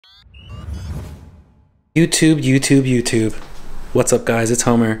YouTube. What's up, guys? It's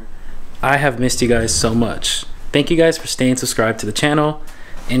Homer. I have missed you guys so much. Thank you guys for staying subscribed to the channel.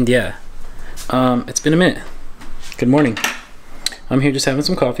 And yeah, it's been a minute. Good morning. I'm here just having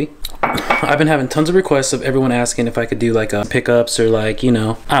some coffee. I've been having tons of requests of everyone asking if I could do like a pickups or like, you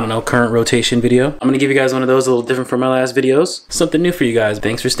know, I don't know, current rotation video. I'm gonna give you guys one of those a little different from my last videos. Something new for you guys.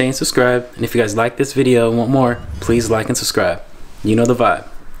 Thanks for staying subscribed. And if you guys like this video and want more, please like and subscribe. You know the vibe.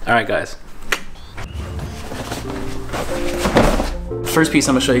 All right, guys. First piece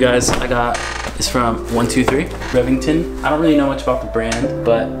I'm gonna show you guys I got is from 123 Revington. I don't really know much about the brand,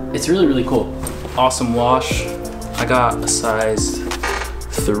 but it's really cool. Awesome wash. I got a size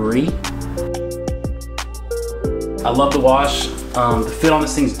 3. I love the wash. The fit on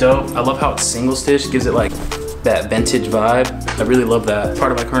this thing's dope. I love how it's single stitch, gives it like that vintage vibe. I really love that.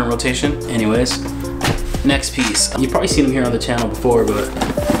 Part of my current rotation. Anyways, next piece. You've probably seen them here on the channel before, but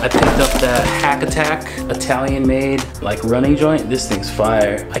I picked up that Hack Attack Italian made like running joint. This thing's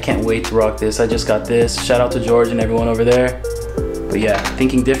fire. I can't wait to rock this. I just got this. Shout out to George and everyone over there. But yeah,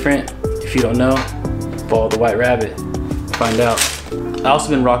 thinking different. If you don't know, follow the White Rabbit. Find out. I also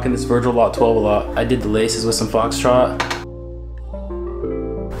been rocking this Virgil Lot 12 a lot. I did the laces with some Foxtrot.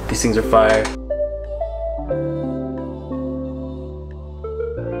 These things are fire.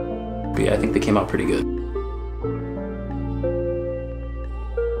 But yeah, I think they came out pretty good.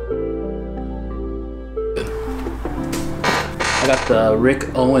 I got the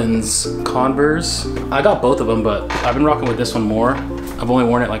Rick Owens Converse. I got both of them, but I've been rocking with this one more. I've only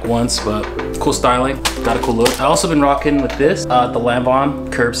worn it like once, but cool styling, got a cool look. I also been rocking with this, the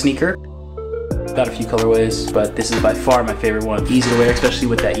Lambon Curb sneaker. Got a few colorways, but this is by far my favorite one. Easy to wear, especially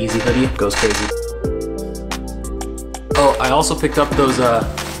with that easy hoodie. Goes crazy. Oh, I also picked up those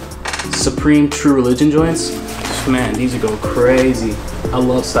Supreme True Religion joints. Man, these would go crazy. I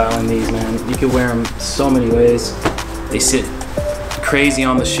love styling these, man. You can wear them so many ways. They sit crazy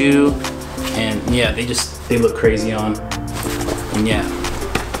on the shoe, and yeah, they look crazy on. And yeah,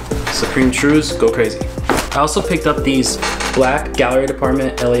 Supreme Trues, go crazy. I also picked up these black Gallery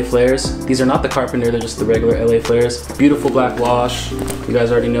Department LA flares. These are not the Carpenter, they're just the regular LA flares. Beautiful black wash. You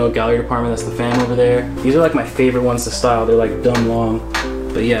guys already know Gallery Department, that's the fam over there. These are like my favorite ones to style. They're like dumb long.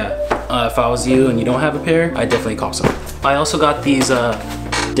 But yeah, if I was you and you don't have a pair, I'd definitely cop some. I also got these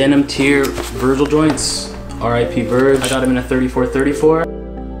Denim tier Virgil joints. RIP Virg. I got them in a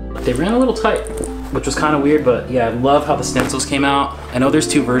 34-34. They ran a little tight, which was kind of weird, but yeah, I love how the stencils came out. I know there's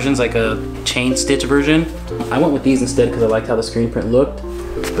two versions, like a chain stitch version. I went with these instead because I liked how the screen print looked.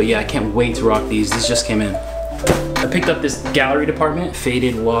 But yeah, I can't wait to rock these. These just came in. I picked up this Gallery Department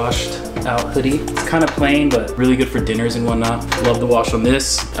faded washed out hoodie. It's kind of plain, but really good for dinners and whatnot. Love the wash on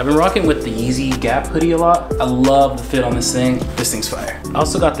this. I've been rocking with the Yeezy Gap hoodie a lot. I love the fit on this thing. This thing's fire. I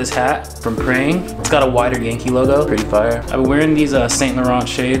also got this hat from Praying. It's got a wider Yankee logo, pretty fire. I've been wearing these Saint Laurent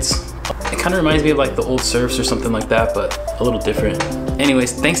shades. It kind of reminds me of like the old Surfs or something like that, but a little different.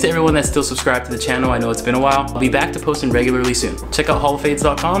 Anyways, thanks to everyone that's still subscribed to the channel. I know it's been a while. I'll be back to posting regularly soon. Check out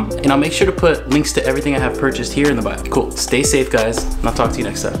hallofades.com, and I'll make sure to put links to everything I have purchased here in the bio. Cool, stay safe guys, and I'll talk to you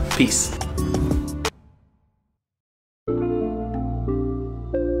next time. Peace.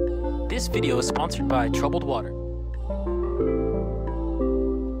 This video is sponsored by Troubled Water,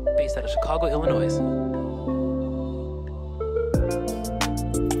 based out of Chicago, Illinois.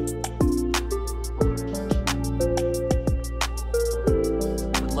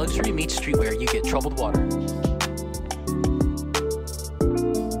 Luxury meets streetwear, you get Troubled Water.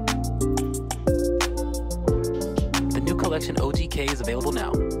 The new collection OGK is available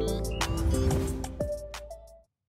now.